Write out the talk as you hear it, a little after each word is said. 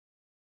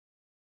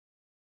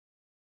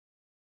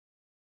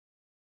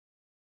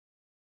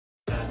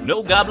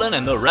No Goblin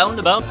and the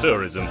Roundabout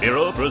Tourism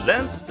Bureau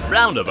presents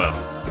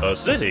Roundabout, a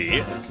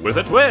city with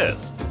a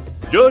twist.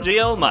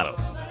 Georgio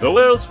Manos, the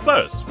world's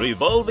first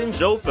revolving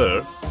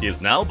chauffeur, is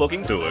now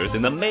booking tours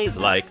in the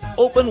maze-like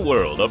open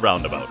world of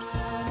Roundabout.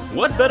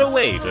 What better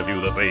way to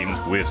view the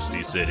famed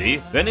twisty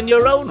city than in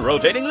your own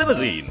rotating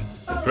limousine?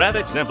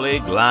 Traffic simply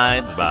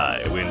glides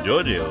by when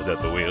Georgio's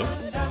at the wheel.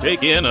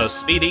 Take in a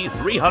speedy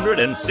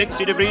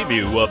 360-degree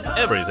view of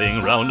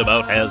everything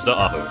Roundabout has to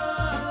offer.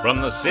 From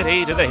the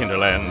city to the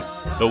hinterlands,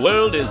 the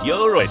world is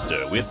your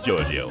oyster with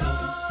Georgio.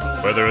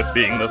 Whether it's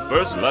being the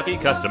first lucky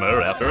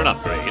customer after an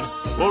upgrade,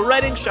 or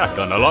riding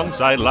shotgun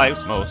alongside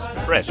life's most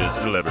precious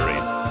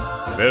deliveries,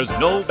 there's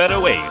no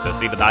better way to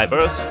see the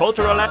diverse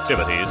cultural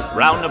activities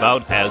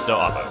Roundabout has to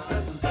offer.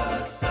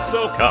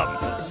 So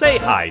come, say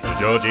hi to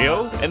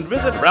Georgio and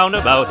visit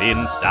Roundabout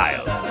in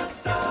style.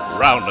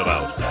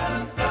 Roundabout,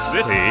 a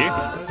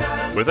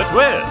city with a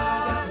twist.